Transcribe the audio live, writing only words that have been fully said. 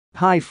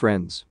Hi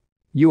friends.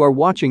 You are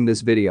watching this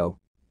video.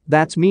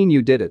 That's mean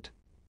you did it.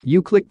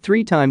 You clicked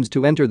 3 times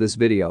to enter this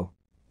video.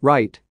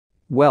 Right.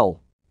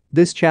 Well,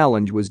 this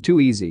challenge was too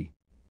easy.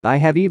 I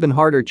have even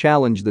harder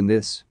challenge than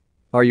this.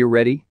 Are you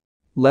ready?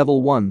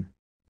 Level 1.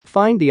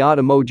 Find the odd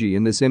emoji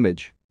in this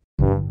image.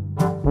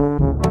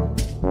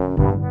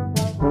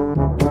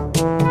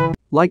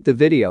 Like the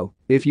video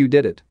if you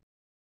did it.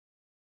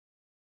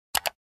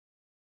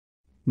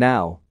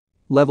 Now.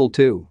 Level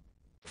 2.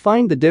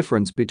 Find the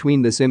difference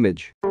between this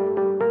image.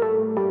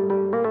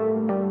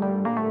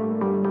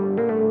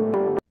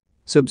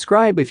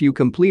 Subscribe if you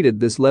completed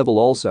this level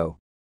also.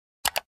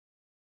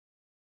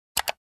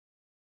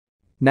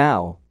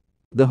 Now.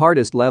 The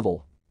hardest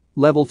level.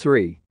 Level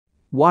 3.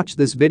 Watch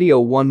this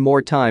video one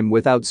more time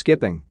without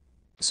skipping.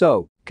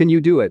 So, can you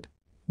do it?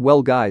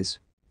 Well guys.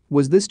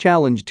 Was this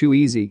challenge too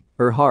easy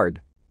or hard?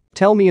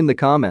 Tell me in the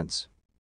comments.